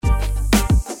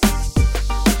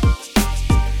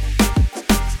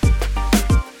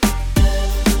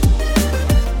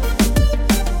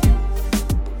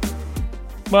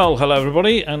Well, hello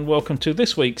everybody, and welcome to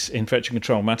this week's Infection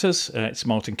Control Matters. It's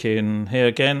Martin Kieran here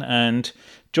again, and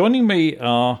joining me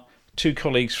are two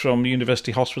colleagues from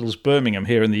University Hospitals Birmingham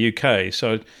here in the UK.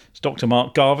 So it's Dr.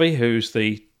 Mark Garvey, who's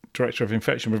the Director of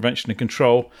Infection Prevention and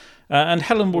Control, and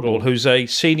Helen Woodall, who's a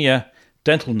senior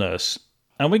dental nurse.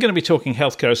 And we're going to be talking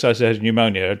healthcare-associated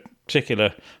pneumonia, a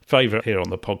particular favourite here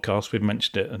on the podcast. We've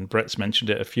mentioned it, and Brett's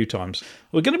mentioned it a few times.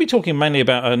 We're going to be talking mainly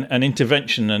about an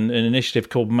intervention and an initiative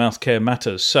called Mouthcare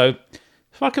Matters. So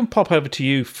if I can pop over to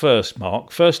you first,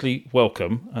 Mark. Firstly,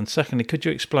 welcome. And secondly, could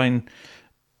you explain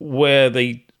where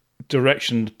the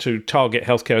direction to target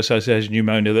healthcare-associated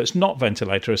pneumonia that's not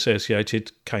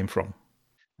ventilator-associated came from?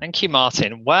 Thank you,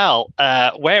 Martin. Well,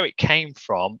 where it came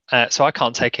from, so I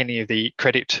can't take any of the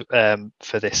credit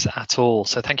for this at all.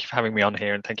 So thank you for having me on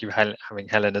here, and thank you for having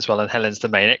Helen as well. And Helen's the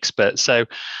main expert. So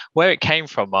where it came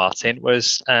from, Martin,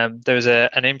 was there was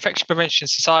an Infection Prevention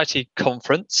Society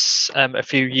conference a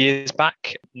few years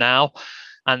back now.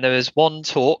 And there was one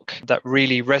talk that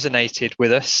really resonated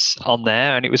with us on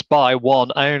there, and it was by one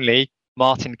only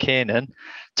Martin Kiernan,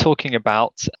 talking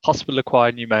about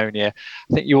hospital-acquired pneumonia.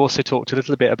 I think you also talked a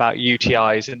little bit about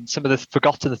UTIs and some of the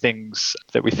forgotten things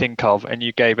that we think of, and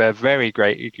you gave a very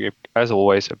great, as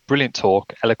always, a brilliant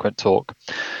talk, eloquent talk,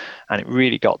 and it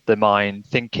really got the mind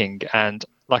thinking. And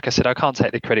like I said, I can't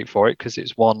take the credit for it because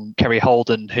it's one Kerry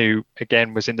Holden, who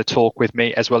again was in the talk with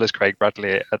me, as well as Craig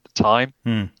Bradley at the time.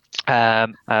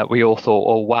 We all thought,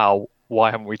 oh wow, why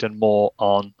haven't we done more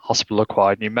on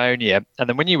hospital-acquired pneumonia? And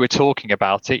then when you were talking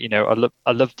about it,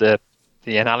 I love the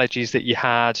analogies that you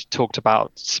had. You talked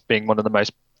about being one of the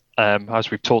most, as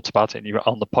we've talked about it, and you were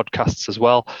on the podcasts as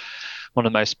well, one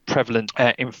of the most prevalent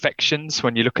infections.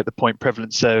 When you look at the Point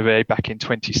Prevalence Survey back in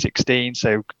 2016,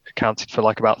 so accounted for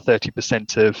like about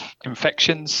 30% of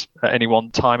infections at any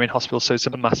one time in hospital. So it's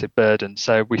a massive burden.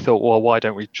 So we thought, well, why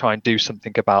don't we try and do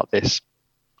something about this?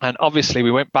 And obviously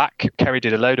we went back, Kerry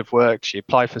did a load of work. She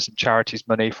applied for some charities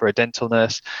money for a dental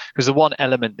nurse, because the one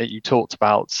element that you talked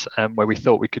about where we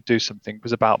thought we could do something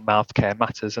was about mouth care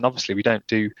matters. And obviously we didn't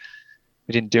do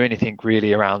anything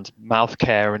really around mouth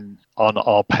care and on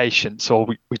our patients, or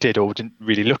we didn't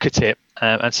really look at it.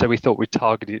 And so we thought we'd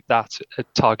target that.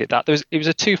 It was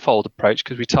a twofold approach,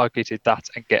 because we targeted that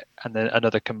and then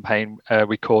another campaign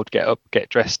we called Get Up, Get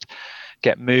Dressed,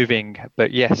 Get Moving. But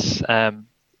yes,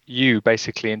 you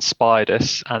basically inspired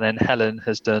us, and then Helen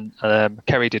has done,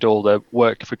 Kerry did all the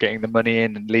work for getting the money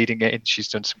in and leading it, and she's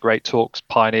done some great talks,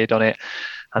 pioneered on it,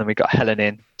 and then we got Helen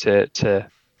in to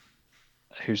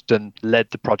who's led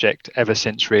the project ever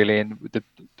since, really, and the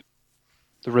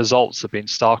results have been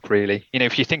stark, really.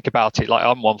 If you think about it, like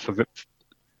I'm one for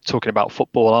talking about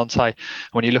football, aren't I?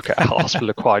 When you look at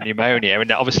hospital-acquired pneumonia,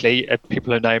 and obviously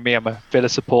people who know me, I'm a Villa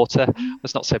supporter.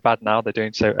 It's not so bad now; they're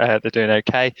doing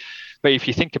okay. But if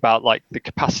you think about like the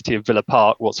capacity of Villa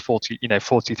Park, what's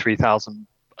 43,000,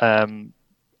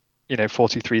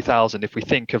 43,000. If we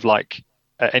think of like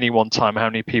at any one time how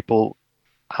many people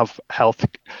have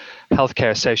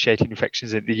healthcare associated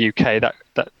infections in the UK,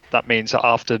 that means that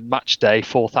after match day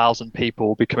 4,000 people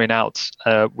will be coming out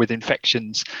with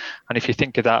infections. And if you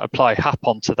think of that, apply HAP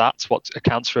onto that, what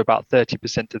accounts for about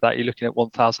 30% of that, you're looking at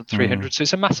 1,300. So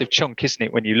it's a massive chunk, isn't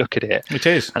it, when you look at it? It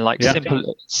is. And like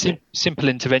simple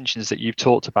interventions that you've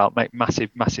talked about make massive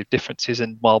differences.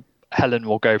 And while Helen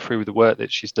will go through the work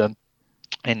that she's done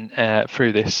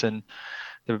through this, and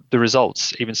the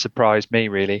results even surprised me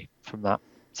really from that.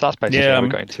 So that's basically how we're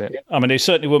going to it. I mean, there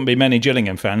certainly wouldn't be many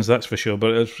Gillingham fans, that's for sure.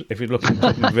 But if you look at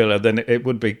Villa, then it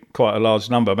would be quite a large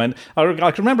number. I mean,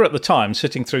 I can remember at the time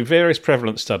sitting through various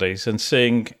prevalence studies and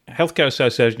seeing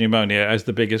healthcare-associated pneumonia as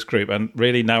the biggest group, and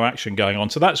really no action going on.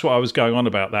 So that's what I was going on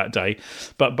about that day.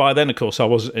 But by then, of course, I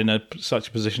wasn't in such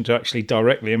a position to actually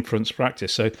directly influence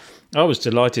practice. So I was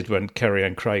delighted when Kerry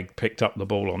and Craig picked up the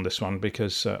ball on this one,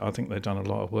 because I think they've done a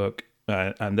lot of work,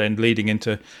 and then leading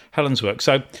into Helen's work.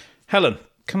 So, Helen,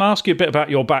 can I ask you a bit about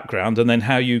your background and then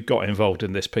how you got involved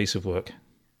in this piece of work?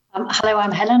 Hello,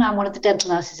 I'm Helen. I'm one of the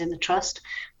dental nurses in the Trust.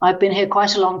 I've been here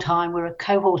quite a long time. We're a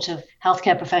cohort of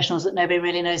healthcare professionals that nobody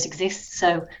really knows exists.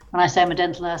 So when I say I'm a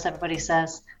dental nurse, everybody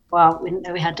says, wow, we didn't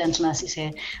know we had dental nurses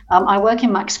here. I work in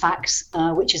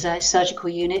MaxFax, which is a surgical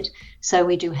unit. So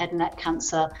we do head and neck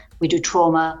cancer, we do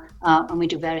trauma, and we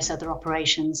do various other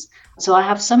operations. So I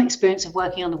have some experience of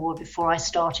working on the ward before I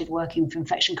started working for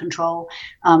infection control,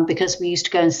 because we used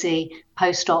to go and see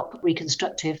post-op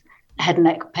reconstructive head and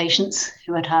neck patients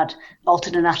who had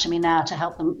altered anatomy now to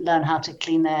help them learn how to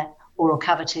clean their oral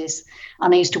cavities.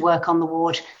 And I used to work on the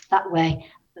ward that way.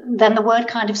 Then the word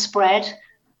kind of spread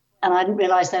and I didn't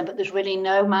realise then, but there's really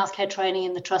no mouth care training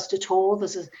in the trust at all.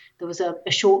 There was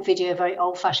a short video, a very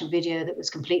old-fashioned video that was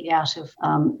completely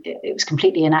it was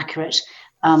completely inaccurate.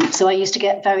 So I used to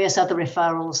get various other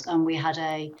referrals, and we had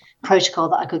a protocol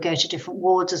that I could go to different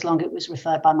wards as long as it was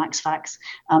referred by MaxFax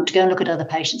to go and look at other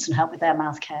patients and help with their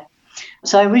mouth care.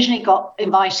 So I originally got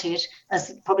invited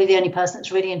as probably the only person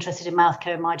that's really interested in mouth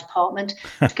care in my department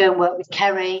to go and work with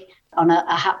Kerry on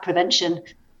a HAP prevention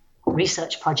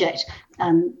research project.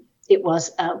 And it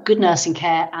was good nursing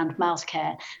care and mouth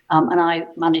care. And I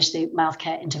managed the mouth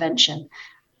care intervention.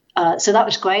 So that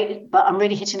was great, but I'm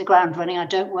really hitting the ground running. I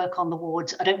don't work on the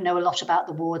wards. I don't know a lot about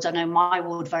the wards. I know my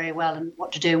ward very well and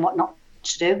what to do and what not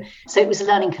to do. So it was a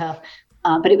learning curve.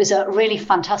 But it was a really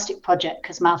fantastic project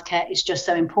because mouth care is just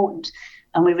so important.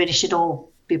 And we really should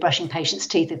all be brushing patients'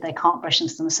 teeth if they can't brush them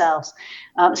themselves.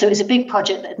 So it was a big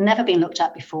project that had never been looked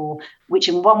at before, which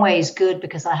in one way is good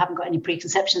because I haven't got any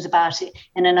preconceptions about it.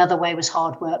 In another way was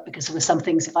hard work because there were some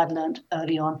things if I'd learned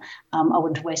early on, I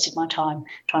wouldn't have wasted my time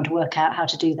trying to work out how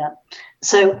to do that.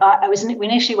 So we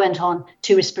initially went on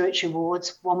 2 respiratory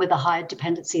wards, one with a higher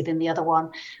dependency than the other one.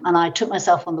 And I took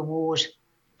myself on the ward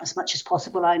as much as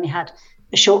possible. I only had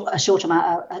a small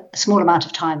amount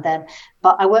of time then,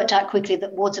 but I worked out quickly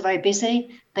that wards are very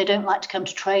busy. They don't like to come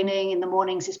to training in the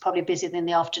mornings. It's probably busier than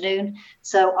the afternoon.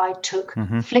 So I took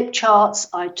flip charts.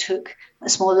 I took a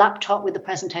small laptop with the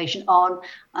presentation on,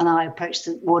 and I approached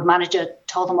the ward manager,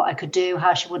 told them what I could do,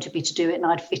 how she wanted me to do it, and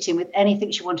I'd fit in with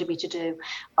anything she wanted me to do.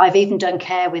 I've even done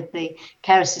care with the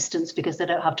care assistants because they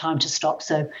don't have time to stop.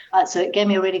 So it gave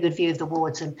me a really good view of the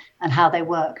wards and how they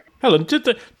work. Helen,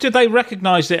 did they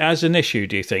recognise it as an issue,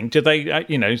 do you think? Did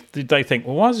they think,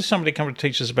 well, why is there somebody coming to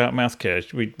teach us about mouth care?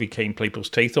 Should we clean people's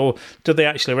teeth? Or did they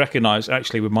actually recognise,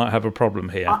 we might have a problem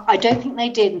here? I don't think they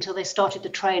did until they started the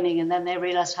training, and then they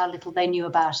realised how little they knew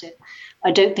about it.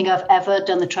 I don't think I've ever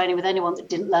done the training with anyone that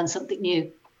didn't learn something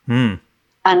new.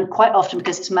 And quite often,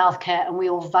 because it's mouth care and we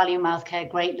all value mouth care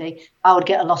greatly, I would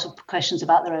get a lot of questions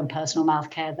about their own personal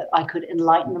mouth care that I could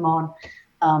enlighten them on.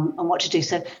 And what to do.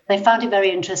 So they found it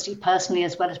very interesting personally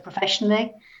as well as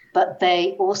professionally, but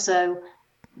they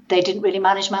didn't really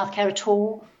manage mouth care at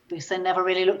all because they never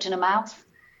really looked in a mouth.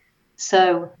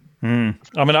 So I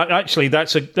mean, actually,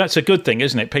 that's a good thing,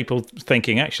 isn't it? People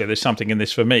thinking, actually, there's something in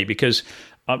this for me, because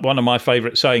one of my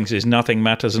favourite sayings is nothing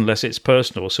matters unless it's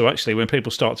personal. So actually, when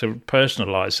people start to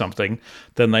personalise something,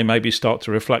 then they maybe start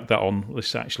to reflect that on,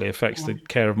 this actually affects the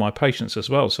care of my patients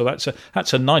as well. So that's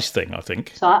a nice thing, I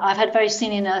think. So I've had very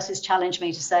senior nurses challenge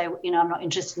me to say, I'm not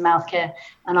interested in mouth care.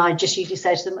 And I just usually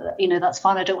say to them, that's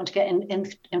fine. I don't want to get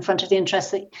in front of the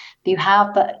interest that you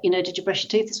have. But, did you brush your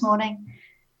teeth this morning?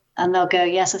 And they'll go,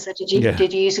 yes. I said, did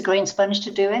you use a green sponge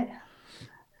to do it?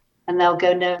 And they'll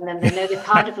go, no. And then they know they've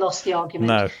kind of lost the argument.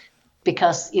 No.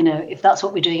 Because, if that's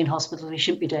what we're doing in hospital, we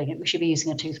shouldn't be doing it. We should be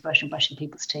using a toothbrush and brushing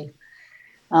people's teeth.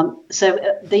 So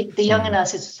the younger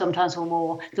nurses sometimes were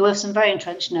more, there were some very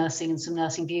entrenched nursing and some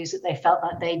nursing views that they felt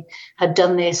like they had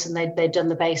done this and they'd done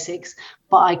the basics.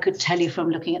 But I could tell you from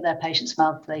looking at their patient's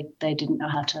mouth, they didn't know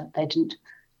they didn't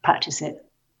practice it.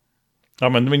 I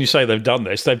mean, when you say they've done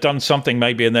this, they've done something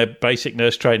maybe in their basic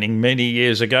nurse training many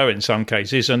years ago in some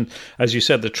cases. And as you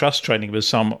said, the trust training was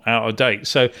some out of date.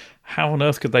 So how on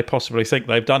earth could they possibly think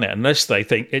they've done it unless they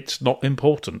think it's not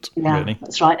important, really?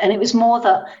 That's right. And it was more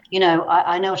that,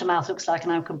 I know what a mouth looks like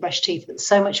and I can brush teeth, but there's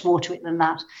so much more to it than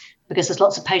that because there's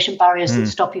lots of patient barriers that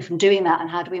stop you from doing that.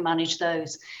 And how do we manage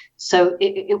those? So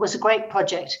it was a great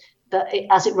project that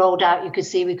as it rolled out, you could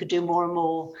see we could do more and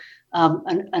more.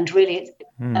 And really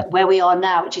where we are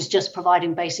now, which is just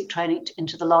providing basic training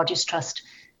into the largest trust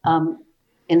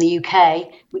in the UK,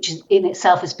 which is, in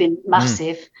itself has been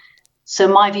massive. So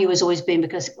my view has always been,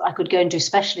 because I could go and do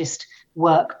specialist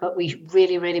work, but we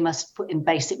really, really must put in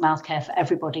basic mouth care for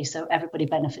everybody, so everybody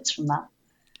benefits from that.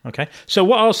 Okay. So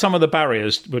what are some of the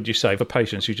barriers, would you say, for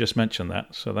patients? You just mentioned that.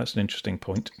 So that's an interesting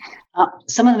point.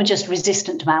 Some of them are just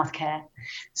resistant to mouth care.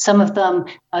 Some of them,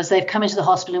 as they've come into the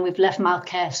hospital and we've left mouth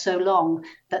care so long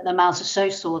that their mouths are so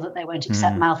sore that they won't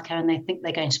accept mouth care and they think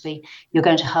you're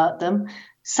going to hurt them.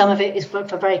 Some of it is for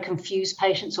very confused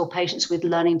patients or patients with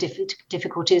learning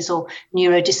difficulties or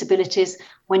neurodisabilities.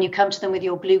 When you come to them with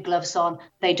your blue gloves on,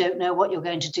 they don't know what you're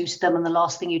going to do to them, and the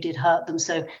last thing you did hurt them,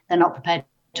 so they're not prepared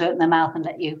to open their mouth and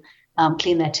let you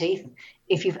clean their teeth.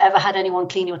 If you've ever had anyone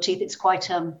clean your teeth, it's quite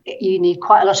you need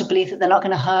quite a lot of belief that they're not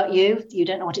going to hurt you. You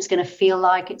don't know what it's going to feel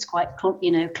like. It's quite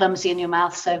clumsy in your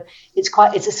mouth, so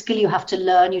it's a skill you have to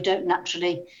learn. You don't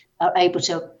naturally are able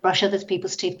to brush other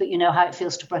people's teeth, but you know how it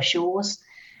feels to brush yours.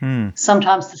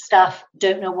 Sometimes the staff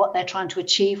don't know what they're trying to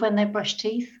achieve when they brush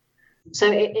teeth.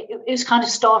 So it was kind of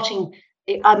starting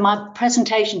my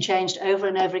presentation changed over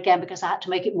and over again because I had to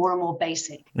make it more and more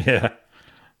basic.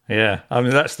 Yeah. I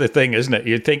mean, that's the thing, isn't it?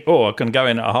 You'd think, I can go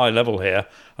in at a high level here,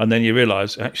 and then you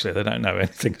realise, actually, they don't know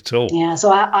anything at all. Yeah, so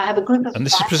I have a group of... And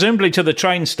this is presumably to the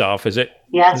trained staff, is it?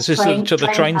 Yes, is this to the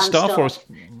trained staff? Or...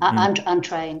 And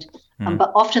trained.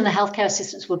 But often the healthcare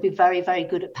assistants would be very, very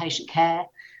good at patient care.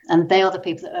 And they are the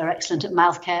people that are excellent at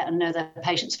mouth care and know their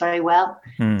patients very well.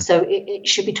 So it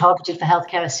should be targeted for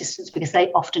healthcare assistants because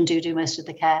they often do most of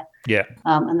the care. Yeah.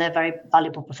 And they're very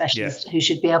valuable professionals who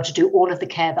should be able to do all of the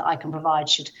care that I can provide.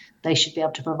 They should be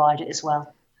able to provide it as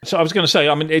well. So I was going to say,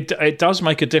 I mean, it does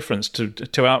make a difference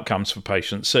to outcomes for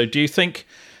patients. So do you think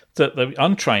that the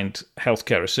untrained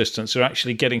healthcare assistants are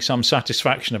actually getting some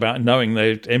satisfaction about knowing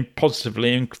they're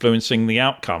positively influencing the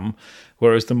outcome,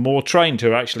 whereas the more trained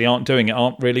who actually aren't doing it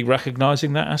aren't really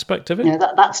recognising that aspect of it? No,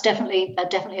 that's definitely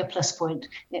a plus point.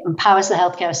 It empowers the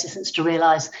healthcare assistants to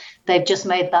realise they've just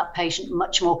made that patient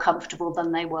much more comfortable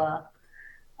than they were.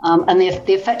 And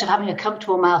the effect of having a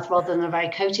comfortable mouth rather than a very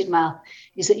coated mouth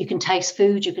is that you can taste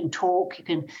food, you can talk, you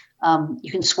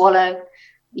can swallow.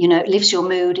 It lifts your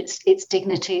mood. It's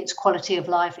dignity, it's quality of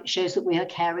life. It shows that we are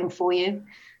caring for you.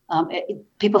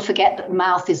 People forget that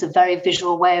mouth is a very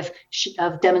visual way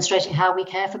of demonstrating how we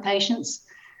care for patients.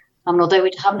 Although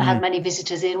we haven't had many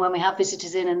visitors in, when we have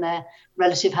visitors in and their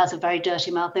relative has a very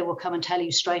dirty mouth, they will come and tell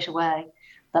you straight away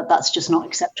that that's just not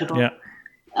acceptable.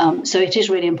 Yeah. So it is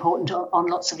really important on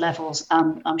lots of levels.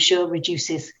 I'm sure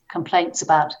reduces complaints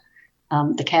about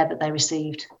the care that they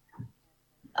received.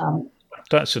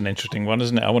 That's an interesting one,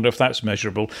 isn't it? I wonder if that's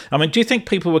measurable. I mean, do you think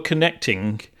people were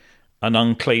connecting an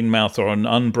unclean mouth or an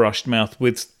unbrushed mouth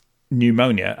with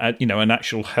pneumonia, an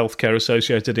actual healthcare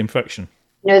associated infection?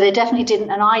 No, they definitely didn't,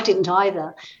 and I didn't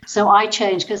either. So I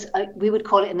changed because we would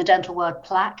call it in the dental word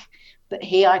plaque, but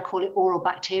here I call it oral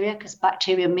bacteria because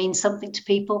bacteria means something to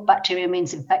people. Bacteria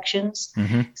means infections.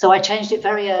 So I changed it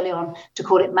very early on to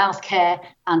call it mouth care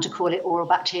and to call it oral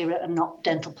bacteria and not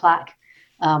dental plaque.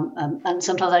 And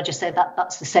sometimes I just say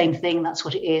that's the same thing, that's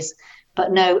what it is.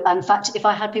 But no, in fact, if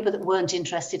I had people that weren't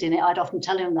interested in it, I'd often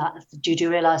tell them that. Do you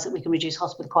realise that we can reduce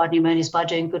hospital-acquired pneumonias by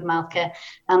doing good mouth care?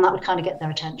 And that would kind of get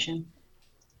their attention.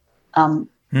 So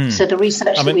the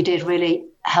research that we did really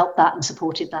helped that and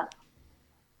supported that.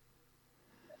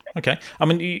 Okay. I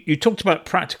mean, you talked about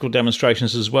practical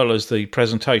demonstrations as well as the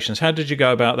presentations. How did you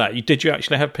go about that? Did you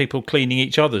actually have people cleaning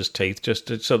each other's teeth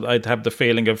so that they'd have the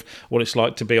feeling of what it's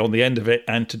like to be on the end of it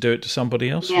and to do it to somebody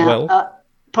else?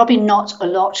 Probably not a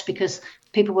lot because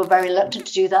people were very reluctant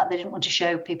to do that. They didn't want to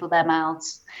show people their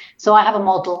mouths. So I have a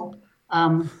model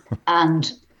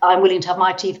and I'm willing to have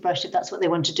my teeth brushed if that's what they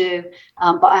want to do.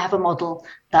 But I have a model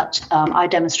that I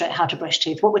demonstrate how to brush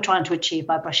teeth, what we're trying to achieve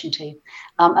by brushing teeth.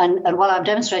 And while I'm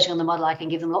demonstrating on the model, I can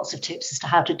give them lots of tips as to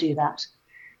how to do that.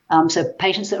 So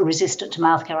patients that are resistant to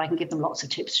mouth care, I can give them lots of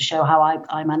tips to show how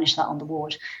I manage that on the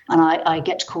ward. And I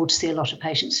get called to see a lot of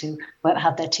patients who won't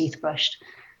have their teeth brushed.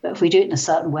 But if we do it in a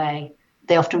certain way,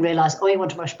 they often realise, you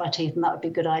want to brush my teeth, and that would be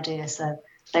a good idea. So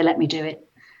they let me do it.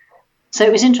 So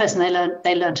it was interesting.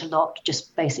 They learned a lot,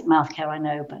 just basic mouth care, I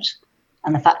know.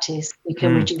 And the fact is, we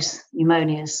can reduce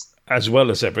pneumonias. As well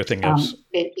as everything else.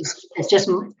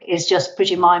 It's just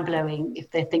pretty mind-blowing if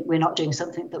they think we're not doing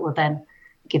something that will then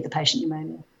give the patient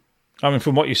pneumonia. I mean,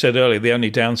 from what you said earlier, the only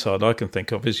downside I can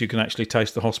think of is you can actually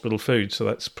taste the hospital food, so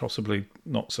that's possibly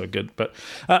not so good. But,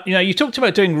 you talked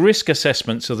about doing risk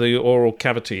assessments of the oral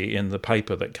cavity in the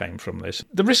paper that came from this.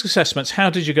 The risk assessments,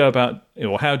 how did you go about,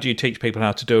 or how do you teach people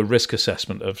how to do a risk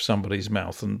assessment of somebody's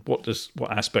mouth, and what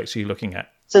aspects are you looking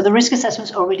at? So the risk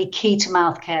assessments are really key to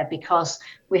mouth care because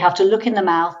we have to look in the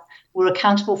mouth. We're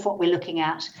accountable for what we're looking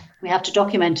at. We have to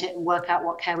document it and work out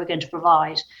what care we're going to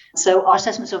provide. So our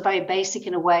assessments are very basic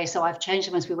in a way. So I've changed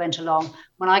them as we went along.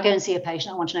 When I go and see a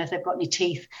patient, I want to know if they've got any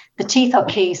teeth. The teeth are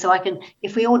key. So I can,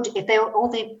 if all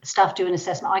the staff do an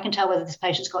assessment, I can tell whether this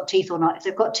patient's got teeth or not. If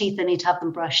they've got teeth, they need to have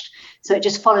them brushed. So it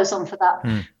just follows on for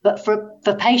that. But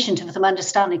for patient and for them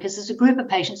understanding, because there's a group of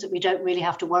patients that we don't really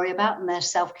have to worry about, and they're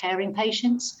self-caring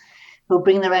patients who will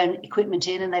bring their own equipment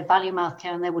in and they value mouth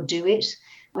care and they will do it.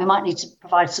 We might need to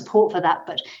provide support for that,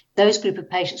 but those group of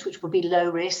patients which will be low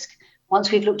risk,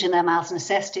 once we've looked in their mouths and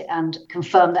assessed it and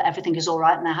confirmed that everything is all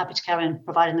right and they're happy to carry on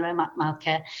providing their own mouth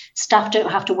care, staff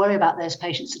don't have to worry about those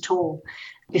patients at all.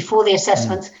 Before the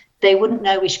assessments, they wouldn't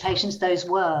know which patients those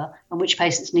were and which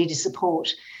patients needed support.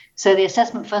 So the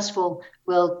assessment, first of all,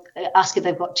 will ask if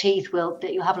they've got teeth.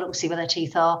 You'll have a look and see where their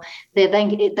teeth are.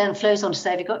 It then flows on to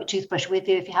say, have you got your toothbrush with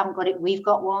you? If you haven't got it, we've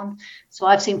got one. So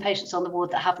I've seen patients on the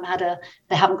ward that haven't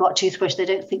got a toothbrush. They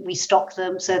don't think we stock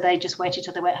them. So they just waited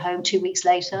till they went home 2 weeks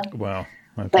later. Wow.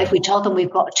 Okay. But if we told them we've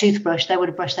got a toothbrush, they would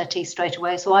have brushed their teeth straight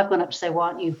away. So I've gone up to say, why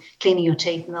aren't you cleaning your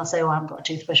teeth? And they'll say, oh, I haven't got a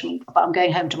toothbrush, but I'm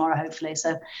going home tomorrow, hopefully.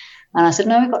 So, and I said,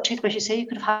 no, we've got toothbrushes here. You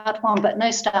could have had one, but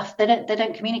no staff. They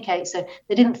don't communicate. So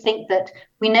they didn't think that.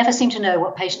 We never seem to know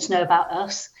what patients know about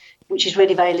us, which is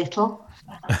really very little.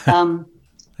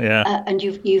 Yeah. And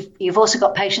you've also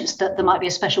got patients that there might be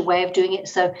a special way of doing it.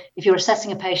 So if you're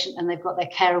assessing a patient and they've got their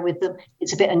carer with them,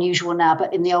 it's a bit unusual now.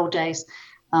 But in the old days,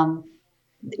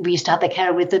 we used to have their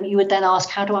carer with them. You would then ask,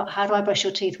 how do I brush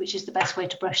your teeth? Which is the best way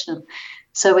to brush them?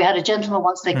 So we had a gentleman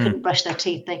once, they couldn't brush their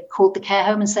teeth. They called the care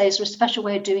home and say, is there a special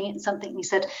way of doing it and something? And he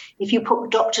said, if you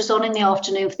put doctors on in the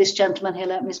afternoon for this gentleman,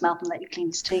 he'll open his mouth and let you clean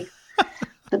his teeth.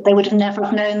 But they would have never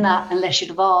have known that unless you'd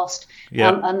have asked.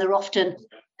 Yeah. And they're often...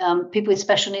 people with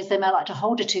special needs, they may like to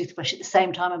hold a toothbrush at the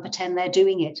same time and pretend they're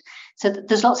doing it. So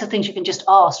there's lots of things you can just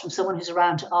ask from someone who's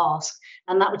around to ask.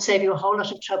 And that would save you a whole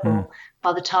lot of trouble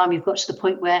by the time you've got to the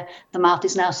point where the mouth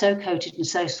is now so coated and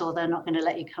so sore, they're not going to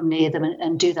let you come near them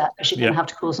and do that, because you're going to have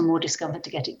to cause them more discomfort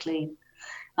to get it clean.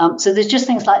 So there's just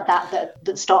things like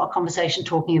that start a conversation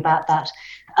talking about that.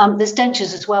 There's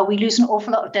dentures as well. We lose an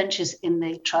awful lot of dentures in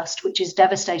the trust, which is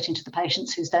devastating to the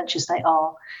patients whose dentures they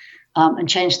are. And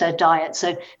change their diet.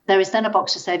 So there is then a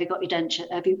box to say, have you got your denture?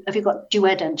 Do you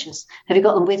wear dentures? Have you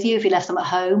got them with you? Have you left them at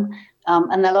home?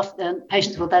 And they'll often,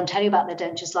 patients will then tell you about their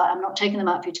dentures, like, I'm not taking them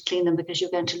out for you to clean them because you're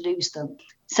going to lose them.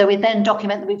 So we then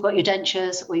document that we've got your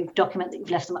dentures, we document that you've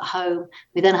left them at home.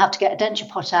 We then have to get a denture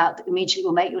pot out that immediately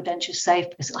will make your dentures safe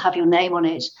because it'll have your name on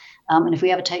it. And if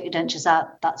we ever take your dentures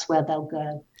out, that's where they'll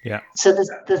go. Yeah. So there's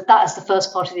that is the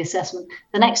first part of the assessment.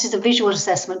 The next is a visual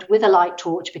assessment with a light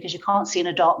torch, because you can't see in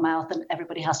a dark mouth, and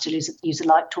everybody has to use a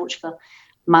light torch for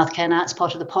mouth care now. It's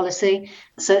part of the policy.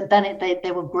 So then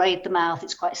they will grade the mouth.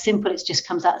 It's quite simple. It just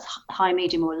comes out as high,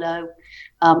 medium, or low.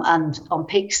 And on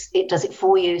PICS, it does it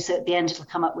for you. So at the end, it'll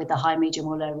come up with a high, medium,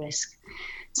 or low risk.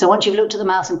 So once you've looked at the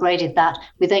mouth and graded that,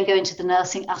 we then go into the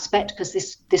nursing aspect, because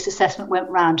this assessment went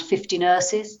round 50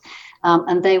 nurses.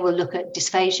 And they will look at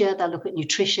dysphagia, they'll look at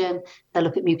nutrition, they'll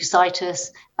look at mucositis,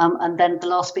 and then the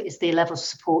last bit is the level of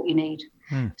support you need.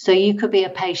 So you could be a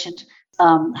patient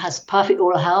has perfect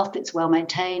oral health, it's well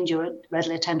maintained, you're a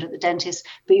regular attendant at the dentist,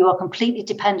 but you are completely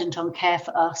dependent on care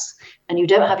for us, and you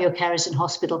don't have your carers in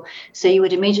hospital. So you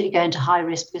would immediately go into high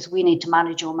risk, because we need to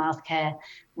manage your mouth care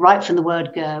right from the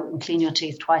word go and clean your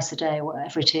teeth twice a day or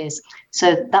whatever it is.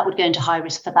 So that would go into high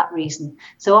risk for that reason.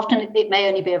 So often it may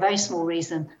only be a very small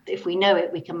reason, but if we know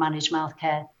it, we can manage mouth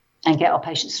care and get our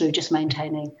patients through just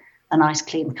maintaining a nice,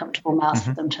 clean, comfortable mouth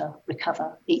for them to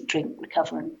recover, eat, drink,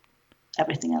 recover, and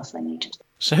everything else they need to do.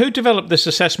 So who developed this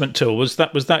assessment tool? Was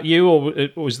that you, or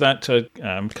was that a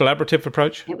collaborative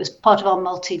approach? It was part of our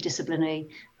multidisciplinary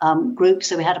group.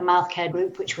 So we had a mouth care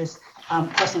group, which was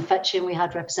cross-infection. We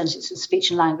had representatives of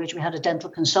speech and language. We had a dental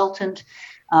consultant.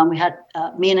 We had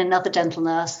me and another dental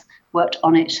nurse worked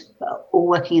on it, all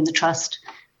working in the trust.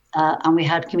 And we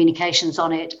had communications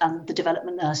on it and the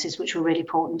development nurses, which were really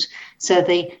important. So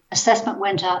the assessment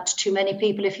went out to too many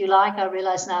people, if you like. I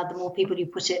realise now the more people you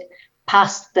put it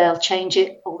past, they'll change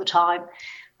it all the time.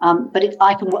 But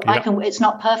it's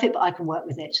not perfect, but I can work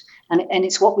with it. And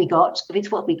it's what we got.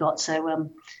 It's what we got. So,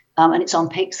 and it's on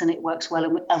PICS and it works well.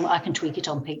 And I can tweak it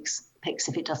on PICS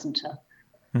if it doesn't,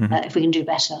 if we can do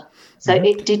better. So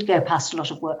it did go past a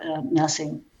lot of work,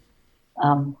 nursing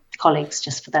colleagues,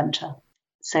 just for them to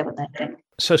say what they think.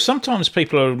 So sometimes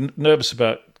people are nervous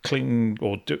about cleaning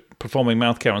or performing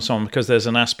mouth care on someone because there's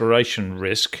an aspiration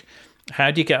risk.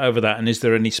 How do you get over that? And is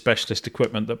there any specialist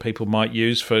equipment that people might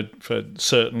use for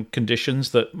certain conditions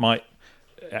that might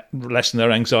lessen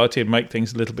their anxiety and make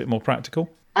things a little bit more practical?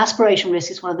 Aspiration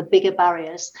risk is one of the biggest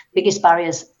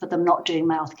barriers for them not doing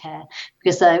mouth care,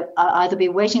 because they'll either be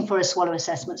waiting for a swallow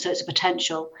assessment, so it's a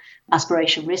potential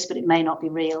aspiration risk, but it may not be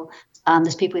real. And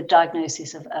there's people with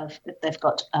diagnosis of they've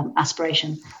got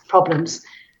aspiration problems.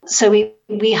 So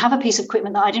we have a piece of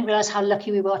equipment that I didn't realise how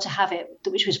lucky we were to have it,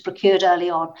 which was procured early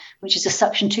on, which is a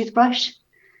suction toothbrush.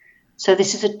 So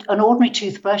this is an ordinary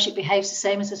toothbrush. It behaves the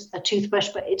same as a toothbrush,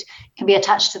 but it can be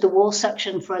attached to the wall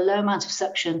suction for a low amount of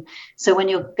suction. So when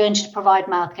you're going to provide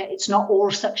mouth care, it's not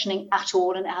oral suctioning at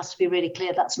all, and it has to be really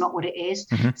clear that's not what it is.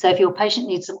 So if your patient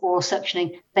needs some oral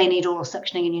suctioning, they need oral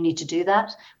suctioning, and you need to do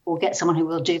that, or get someone who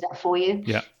will do that for you.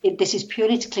 Yeah. This is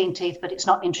purely to clean teeth, but it's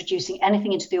not introducing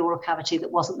anything into the oral cavity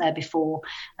that wasn't there before.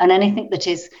 And anything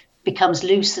that becomes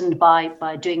loosened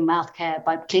by doing mouth care,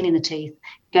 by cleaning the teeth,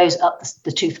 goes up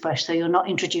the toothbrush. So you're not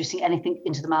introducing anything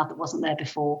into the mouth that wasn't there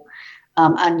before.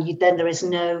 And then there is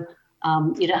no,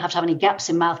 you don't have to have any gaps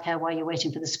in mouth care while you're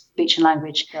waiting for the speech and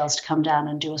language girls to come down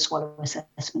and do a swallow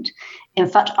assessment. In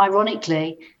fact,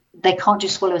 ironically, they can't do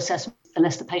swallow assessment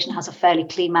unless the patient has a fairly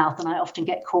clean mouth, and I often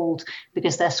get called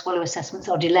because their swallow assessments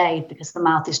are delayed because the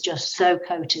mouth is just so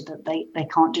coated that they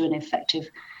can't do an effective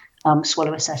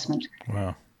swallow assessment.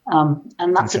 Wow.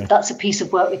 And that's a piece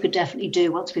of work we could definitely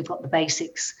do once we've got the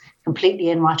basics completely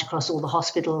in right across all the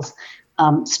hospitals.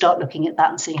 Start looking at that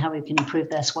and seeing how we can improve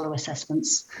their swallow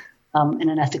assessments in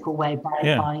an ethical way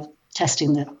by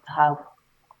testing how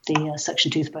the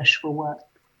suction toothbrush will work.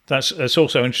 That's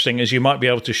also interesting, as you might be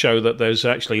able to show that there's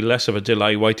actually less of a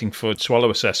delay waiting for swallow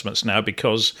assessments now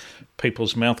because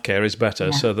people's mouth care is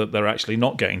better, so that they're actually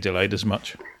not getting delayed as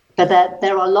much. But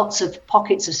there are lots of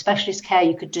pockets of specialist care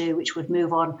you could do, which would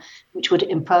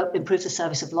improve the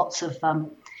service of lots of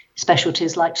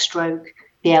specialties like stroke,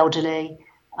 the elderly.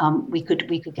 We could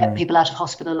get people out of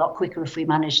hospital a lot quicker if we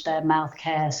managed their mouth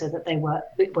care so that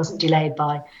it wasn't delayed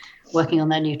by working on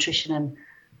their nutrition and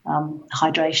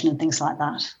hydration and things like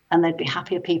that. And they'd be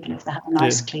happier people if they had a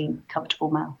nice, clean,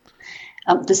 comfortable mouth.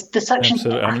 The suction.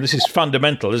 Absolutely. I mean, this is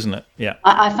fundamental, isn't it? Yeah.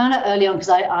 I found out early on, because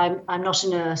I'm not a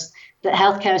nurse, that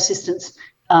healthcare assistants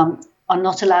are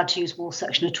not allowed to use wall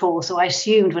suction at all. So I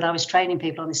assumed when I was training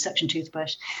people on this suction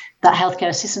toothbrush that healthcare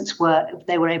assistants were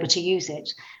able to use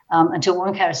it. Until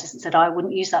one care assistant said, I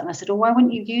wouldn't use that. And I said, why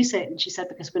wouldn't you use it? And she said,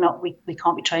 because we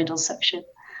can't be trained on suction.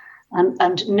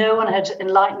 And no one had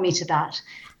enlightened me to that.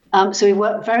 So we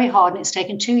worked very hard, and it's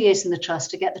taken 2 years in the trust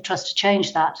to get the trust to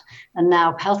change that. And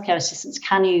now healthcare assistants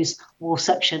can use wall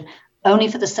suction only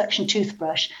for the suction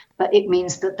toothbrush, but it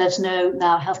means that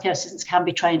now healthcare assistants can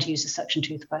be trained to use a suction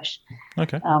toothbrush.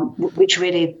 Okay. Which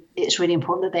really, it's really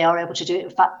important that they are able to do it. In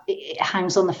fact, it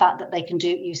hangs on the fact that they can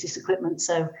use this equipment.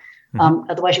 So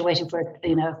otherwise you're waiting for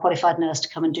a qualified nurse to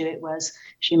come and do it, whereas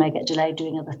she may get delayed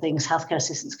doing other things. Healthcare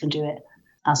assistants can do it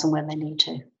as and when they need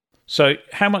to. So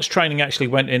how much training actually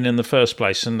went in the first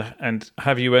place, and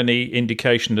have you any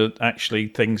indication that actually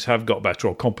things have got better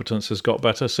or competence has got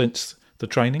better since the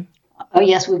training? Oh,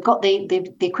 yes, we've got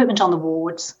the equipment on the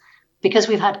wards. Because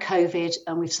we've had COVID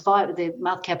and we've survived, the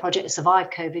Mouth Care Project has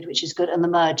survived COVID, which is good, and the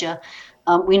merger.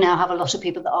 We now have a lot of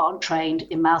people that aren't trained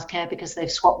in mouth care because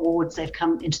they've swapped wards, they've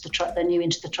come into they're new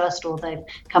into the trust, or they've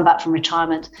come back from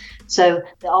retirement. So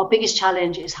our biggest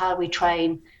challenge is how we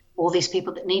train all these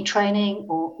people that need training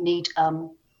or need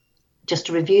just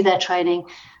to review their training.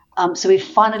 So we've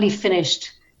finally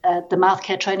finished the mouth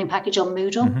care training package on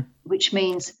Moodle, which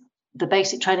means the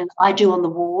basic training I do on the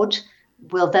ward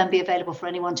will then be available for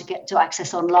anyone to get to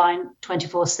access online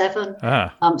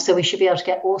 24/7. So we should be able to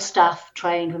get all staff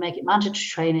trained. We make it mandatory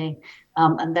training,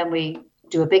 and then we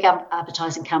do a big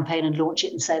advertising campaign and launch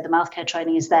it and say the mouth care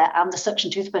training is there and the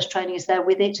suction toothbrush training is there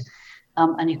with it.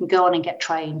 And you can go on and get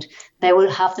trained. They will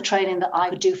have the training that I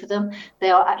would do for them. They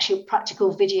are actually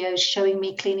practical videos showing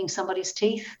me cleaning somebody's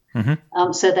teeth.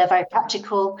 So they're very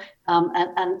practical,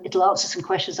 and it'll answer some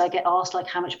questions I get asked, like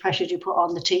how much pressure do you put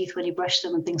on the teeth when you brush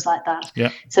them and things like that.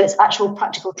 Yeah. So it's actual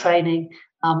practical training,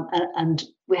 and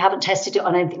we haven't tested it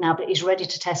on anything now, but it's ready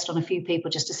to test on a few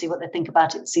people just to see what they think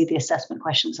about it, see the assessment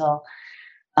questions are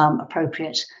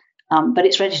appropriate. But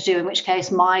it's ready to do, in which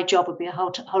case my job would be a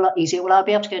whole lot easier. Well, I'll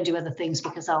be able to go and do other things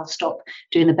because I'll stop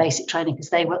doing the basic training because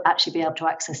they will actually be able to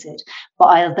access it. But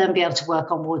I'll then be able to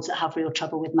work on wards that have real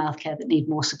trouble with mouth care that need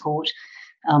more support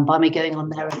by me going on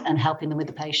there and helping them with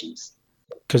the patients.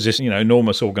 Because there's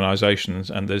enormous organisations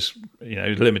and there's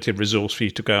limited resource for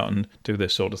you to go out and do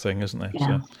this sort of thing, isn't there? Yeah.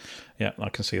 So, yeah, I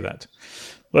can see that.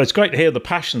 Well, it's great to hear the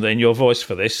passion in your voice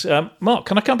for this. Mark,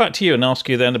 can I come back to you and ask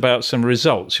you then about some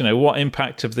results? What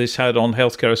impact have this had on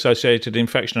healthcare-associated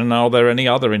infection, and are there any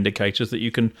other indicators that you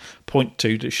can point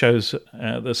to that shows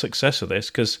the success of this?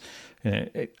 Because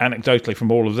anecdotally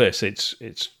from all of this,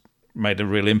 it's made a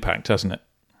real impact, hasn't it?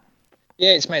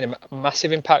 Yeah, it's made a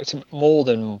massive impact, more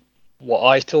than what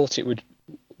I thought it would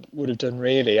have done,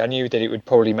 really. I knew that it would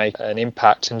probably make an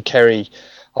impact, and Kerry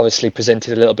obviously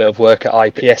presented a little bit of work at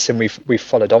IPS, and we've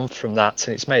followed on from that,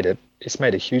 and it's made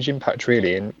a huge impact,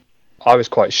 really, and I was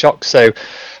quite shocked. So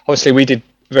obviously we did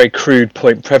very crude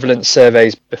point prevalence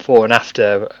surveys before and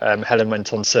after Helen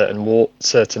went on certain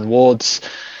wards.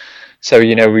 So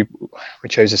we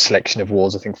chose a selection of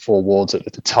wards, I think 4 wards at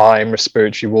the time: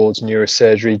 respiratory wards,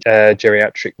 neurosurgery,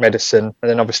 geriatric medicine,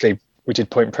 and then obviously we did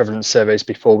point prevalence surveys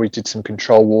before. We did some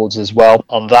control wards as well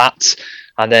on that,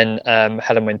 and then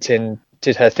Helen went in,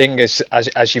 did her thing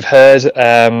as you've heard,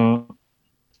 and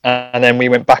then we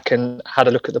went back and had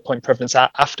a look at the point prevalence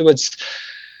afterwards.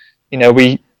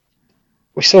 We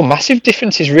saw massive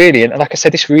differences, really, and like I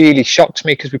said, this really shocked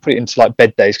me because we put it into like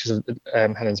bed days, because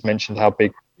Helen's mentioned how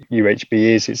big UHB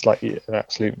is. It's like an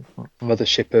absolute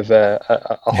mothership of a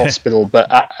hospital, but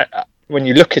when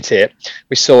you look at it,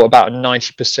 we saw about a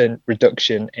 90%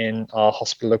 reduction in our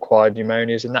hospital-acquired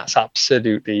pneumonias, and that's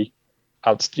absolutely,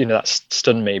 that's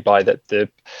stunned me by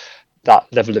that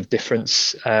level of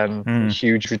difference.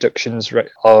 Huge reductions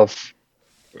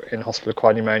in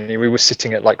hospital-acquired pneumonia. We were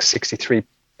sitting at like 63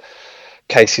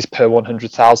 cases per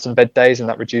 100,000 bed days, and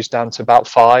that reduced down to about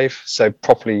 5, so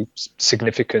properly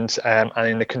significant. And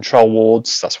in the control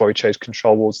wards, that's why we chose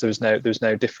control wards, there was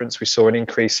no difference. We saw an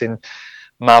increase in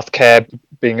mouth care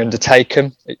being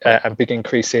undertaken, a big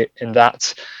increase in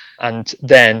that, and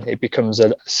then it becomes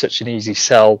such an easy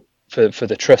sell for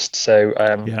the trust. So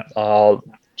our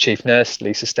chief nurse,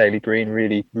 Lisa Staley Green,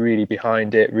 really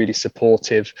behind it, really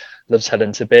supportive, loves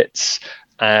Helen to bits.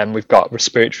 We've got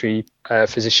respiratory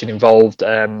physician involved,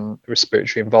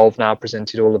 respiratory involved now,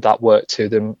 presented all of that work to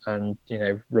them, and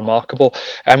remarkable.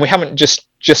 And we haven't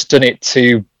just done it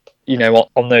to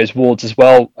on those wards as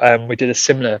well. We did a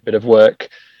similar bit of work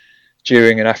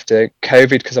during and after COVID,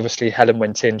 because obviously Helen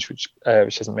went in, which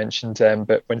hasn't mentioned,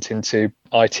 but went into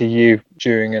ITU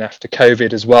during and after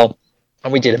COVID as well.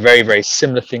 And we did a very, very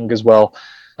similar thing as well.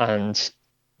 And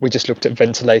we just looked at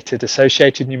ventilated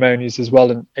associated pneumonias as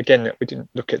well. And again, we didn't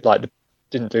look at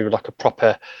didn't do like a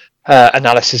proper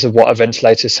analysis of what a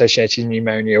ventilator associated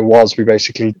pneumonia was. We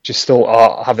basically just thought,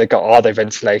 are they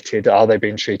ventilated? Are they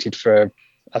being treated for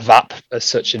a VAP as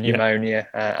such, a pneumonia?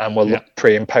 And we'll look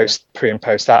pre and post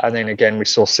that. And then again, we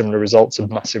saw similar results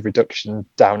of massive reduction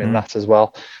down in that as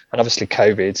well. And obviously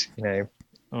COVID,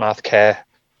 mouth care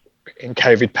in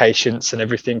COVID patients and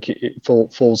everything, it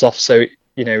falls off. So,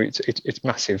 it's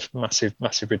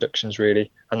massive reductions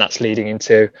really. And that's leading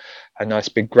into a nice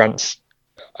big grants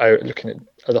looking at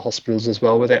other hospitals as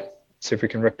well with it, see if we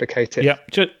can replicate it. Yeah,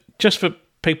 just for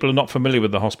people who are not familiar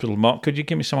with the hospital, Mark, could you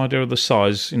give me some idea of the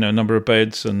size, number of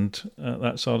beds and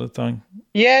that sort of thing?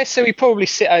 Yeah, so we probably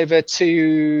sit over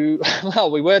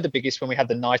we were the biggest when we had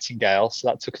the Nightingale, so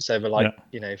that took us over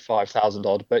 5,000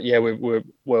 odd. But yeah, we're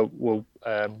well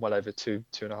over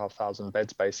 2,500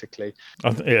 beds basically.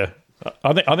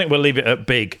 I think we'll leave it at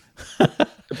big.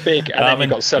 Big, and then we've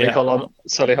got Solihull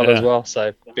as well.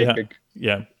 So big.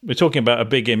 Yeah, we're talking about a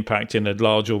big impact in a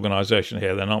large organisation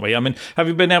here, then, aren't we? I mean, have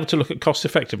you been able to look at cost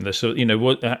effectiveness? So,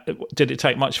 did it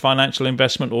take much financial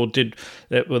investment, or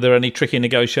were there any tricky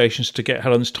negotiations to get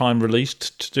Helen's time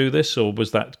released to do this, or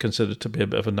was that considered to be a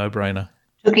bit of a no-brainer?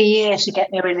 Took a year to get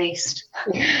me released.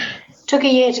 Took a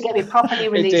year to get me properly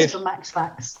released from Max.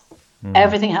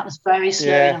 Everything happens very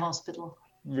slowly in a hospital.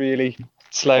 Really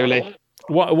slowly.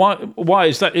 Why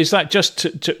is that? Is that just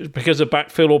to because of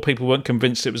backfill, or people weren't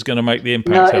convinced it was going to make the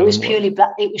impact? No, it was purely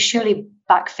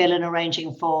backfill and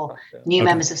arranging for new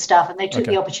members of staff, and they took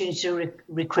the opportunity to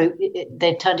recruit.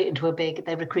 They turned it into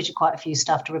they recruited quite a few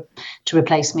staff to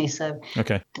replace me. So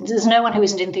there's no one who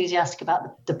isn't enthusiastic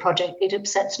about the project. It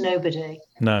upsets nobody.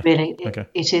 No, really.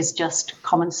 It is just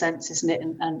common sense, isn't it,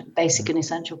 and basic and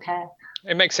essential care.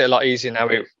 It makes it a lot easier now.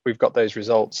 We've got those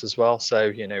results as well.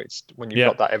 So, it's when you've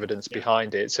got that evidence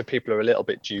behind it. So people are a little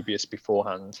bit dubious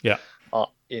beforehand. Yeah.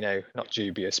 Not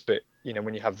dubious, but,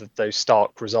 when you have those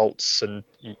stark results and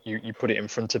you put it in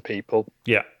front of people.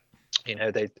 Yeah.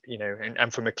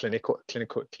 And from a clinical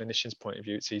clinician's point of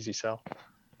view, it's easy sell.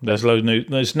 There's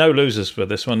no losers for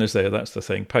this one, is there? That's the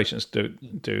thing. Patients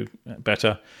do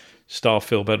better. Staff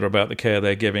feel better about the care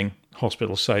they're giving.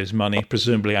 Hospital saves money.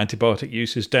 Presumably antibiotic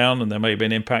use is down, and there may be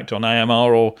an impact on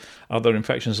AMR or other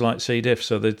infections like C. diff.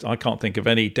 So I can't think of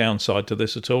any downside to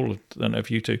this at all. I don't know if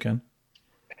you two can.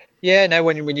 Yeah, no.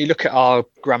 When you look at our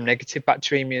gram-negative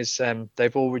bacteremias,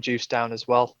 they've all reduced down as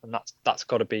well, and that's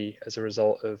got to be as a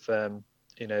result of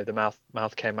the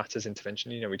mouth care matters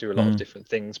intervention. We do a lot of different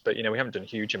things, but we haven't done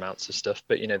huge amounts of stuff.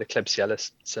 But the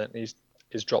Klebsiella certainly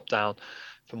is dropped down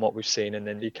from what we've seen, and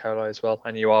then E. coli as well.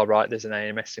 And you are right, there's an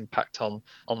AMS impact on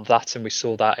that, and we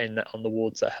saw that on the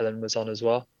wards that Helen was on as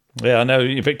well. Yeah, I know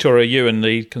Victoria Ewan,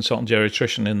 the consultant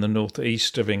geriatrician in the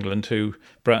northeast of England, who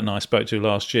Brett and I spoke to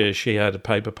last year, she had a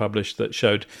paper published that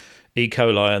showed E.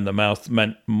 coli in the mouth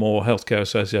meant more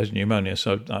healthcare-associated pneumonia,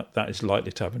 so that is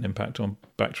likely to have an impact on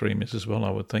bacteremias as well,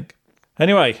 I would think.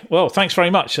 Anyway, well, thanks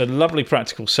very much. A lovely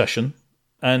practical session,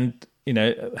 and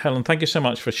Helen, thank you so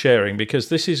much for sharing, because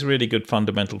this is really good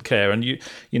fundamental care. And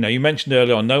you mentioned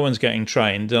earlier on, no one's getting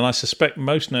trained, and I suspect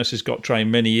most nurses got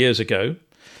trained many years ago,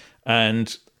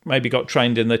 and maybe got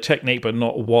trained in the technique but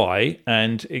not why,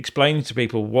 and explaining to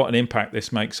people what an impact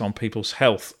this makes on people's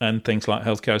health and things like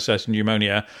healthcare-associated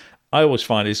pneumonia, I always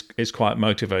find is quite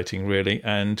motivating, really.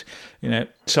 And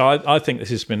so I think this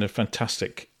has been a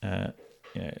fantastic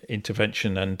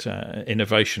intervention and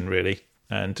innovation, really.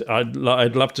 And I'd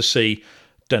love to see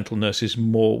dental nurses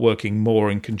working more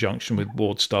in conjunction with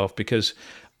ward staff, because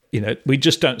we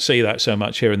just don't see that so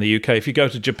much here in the UK. If you go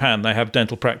to Japan, they have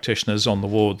dental practitioners on the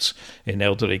wards in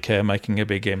elderly care making a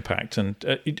big impact. And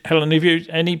Helen,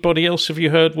 anybody else have you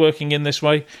heard working in this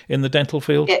way in the dental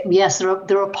field? Yes,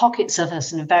 there are pockets of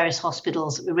us in various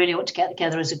hospitals that we really ought to get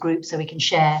together as a group so we can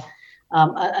share.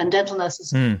 And dental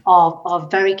nurses are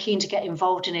very keen to get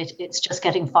involved in it. It's just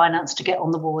getting finance to get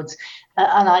on the wards.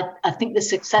 And I think the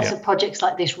success of projects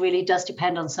like this really does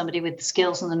depend on somebody with the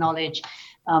skills and the knowledge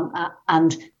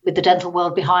and with the dental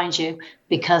world behind you,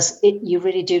 because you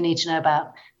really do need to know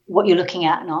about what you're looking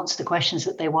at and answer the questions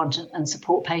that they want and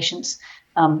support patients.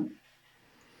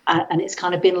 And it's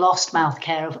kind of been lost mouth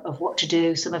care of what to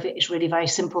do. Some of it is really very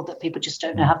simple that people just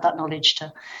don't have that knowledge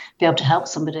to be able to help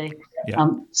somebody. Yeah.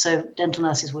 So dental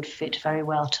nurses would fit very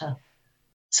well to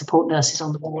support nurses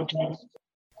on the ward.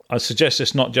 I suggest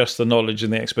it's not just the knowledge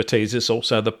and the expertise, it's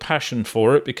also the passion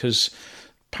for it, because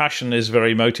passion is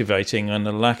very motivating, and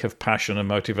a lack of passion and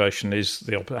motivation has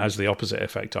the opposite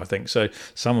effect, I think. So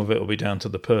some of it will be down to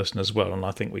the person as well, and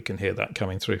I think we can hear that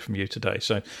coming through from you today.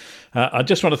 So I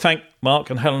just want to thank Mark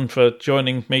and Helen for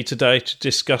joining me today to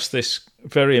discuss this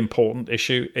very important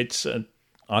issue. It's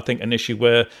I think an issue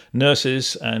where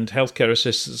nurses and healthcare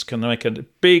assistants can make a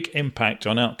big impact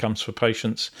on outcomes for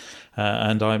patients.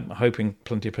 And I'm hoping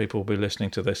plenty of people will be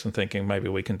listening to this and thinking maybe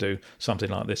we can do something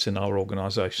like this in our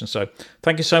organisation. So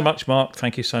thank you so much, Mark.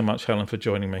 Thank you so much, Helen, for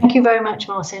joining me. Thank you very much,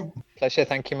 Martin. Pleasure.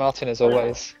 Thank you, Martin, as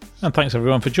always. And thanks,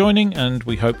 everyone, for joining. And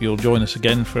we hope you'll join us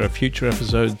again for future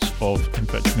episodes of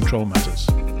Infection Control Matters.